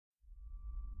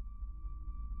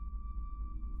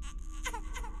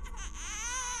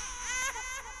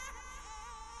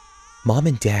Mom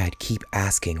and Dad keep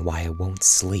asking why I won't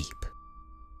sleep.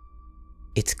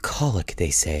 It's colic, they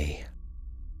say.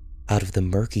 Out of the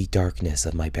murky darkness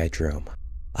of my bedroom,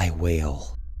 I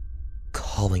wail,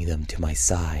 calling them to my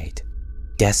side,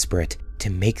 desperate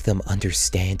to make them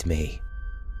understand me.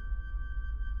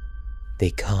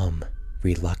 They come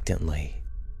reluctantly,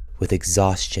 with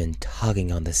exhaustion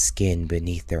tugging on the skin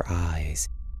beneath their eyes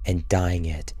and dyeing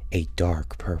it a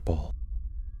dark purple.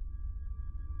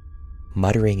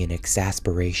 Muttering in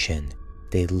exasperation,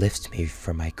 they lift me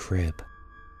from my crib.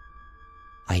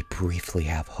 I briefly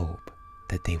have hope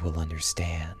that they will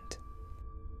understand.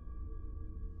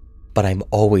 But I'm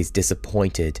always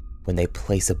disappointed when they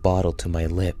place a bottle to my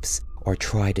lips or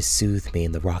try to soothe me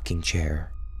in the rocking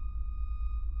chair.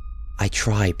 I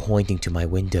try pointing to my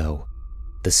window,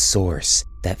 the source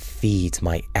that feeds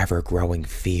my ever-growing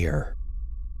fear.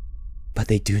 But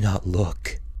they do not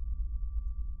look.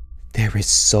 There is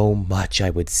so much I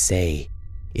would say,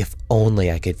 if only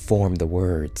I could form the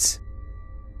words.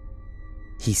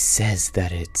 He says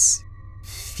that it's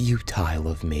futile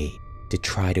of me to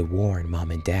try to warn Mom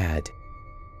and Dad.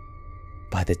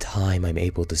 By the time I'm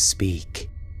able to speak,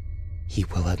 he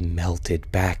will have melted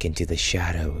back into the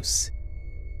shadows,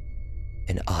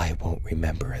 and I won't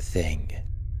remember a thing.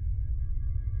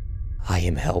 I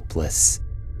am helpless,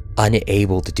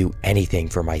 unable to do anything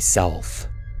for myself.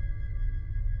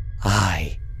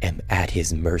 I am at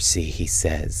his mercy, he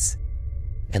says,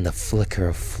 and the flicker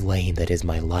of flame that is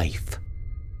my life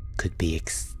could be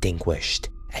extinguished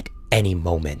at any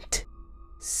moment,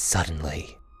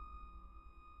 suddenly.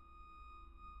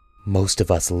 Most of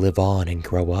us live on and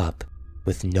grow up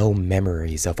with no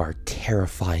memories of our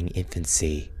terrifying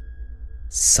infancy.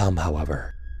 Some,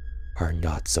 however, are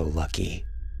not so lucky,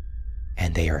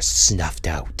 and they are snuffed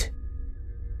out.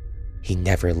 He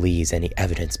never leaves any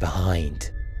evidence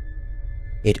behind.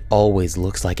 It always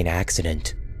looks like an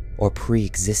accident or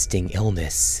pre-existing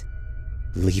illness,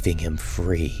 leaving him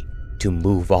free to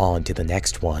move on to the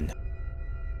next one.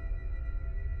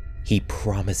 He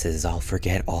promises I'll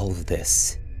forget all of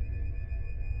this.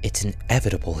 It's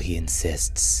inevitable, he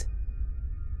insists.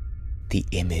 The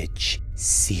image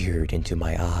seared into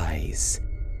my eyes,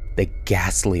 the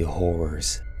ghastly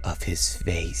horrors of his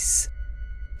face,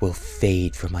 will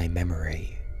fade from my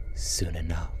memory soon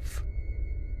enough.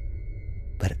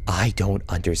 But I don't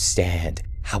understand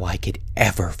how I could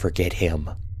ever forget him.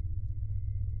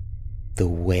 The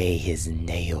way his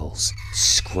nails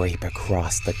scrape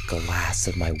across the glass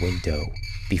of my window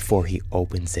before he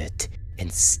opens it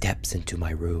and steps into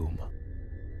my room.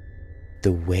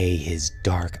 The way his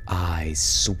dark eyes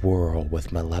swirl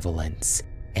with malevolence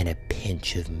and a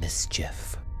pinch of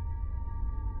mischief.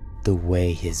 The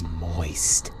way his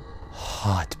moist,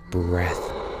 hot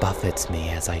breath buffets me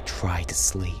as I try to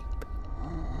sleep.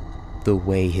 The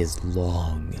way his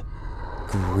long,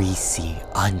 greasy,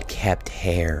 unkempt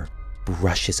hair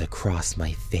brushes across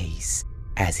my face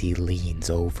as he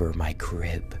leans over my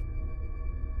crib.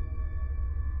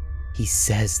 He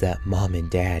says that Mom and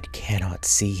Dad cannot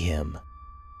see him,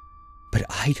 but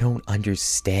I don't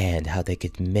understand how they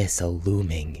could miss a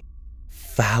looming,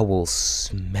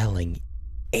 foul-smelling,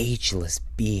 ageless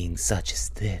being such as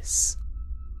this.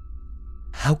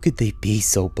 How could they be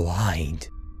so blind?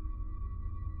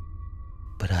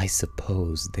 But I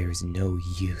suppose there's no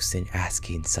use in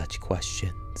asking such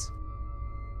questions.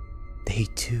 They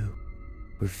too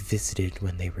were visited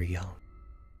when they were young,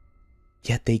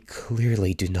 yet they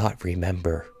clearly do not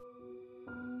remember.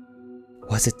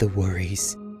 Was it the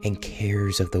worries and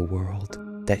cares of the world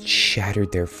that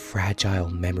shattered their fragile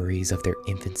memories of their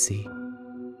infancy?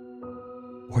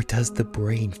 Or does the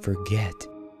brain forget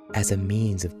as a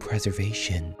means of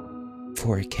preservation,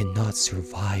 for it cannot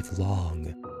survive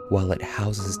long while it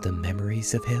houses the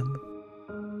memories of him?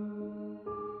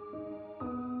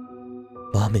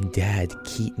 Mom and Dad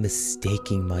keep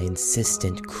mistaking my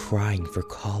insistent crying for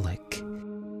colic,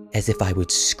 as if I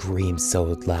would scream so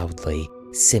loudly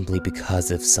simply because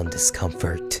of some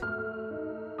discomfort.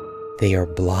 They are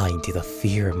blind to the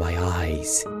fear of my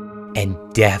eyes, and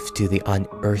deaf to the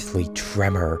unearthly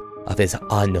tremor of his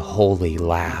unholy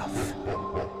laugh.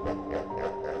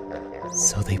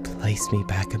 So they place me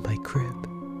back in my crib,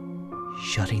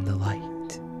 shutting the light.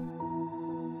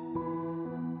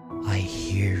 I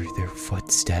hear their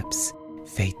footsteps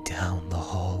fade down the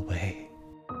hallway.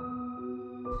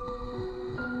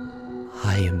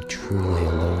 I am truly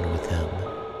alone with him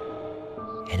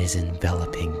and his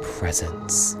enveloping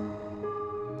presence.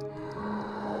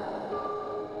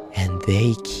 And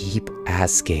they keep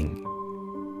asking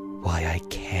why I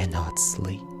cannot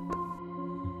sleep.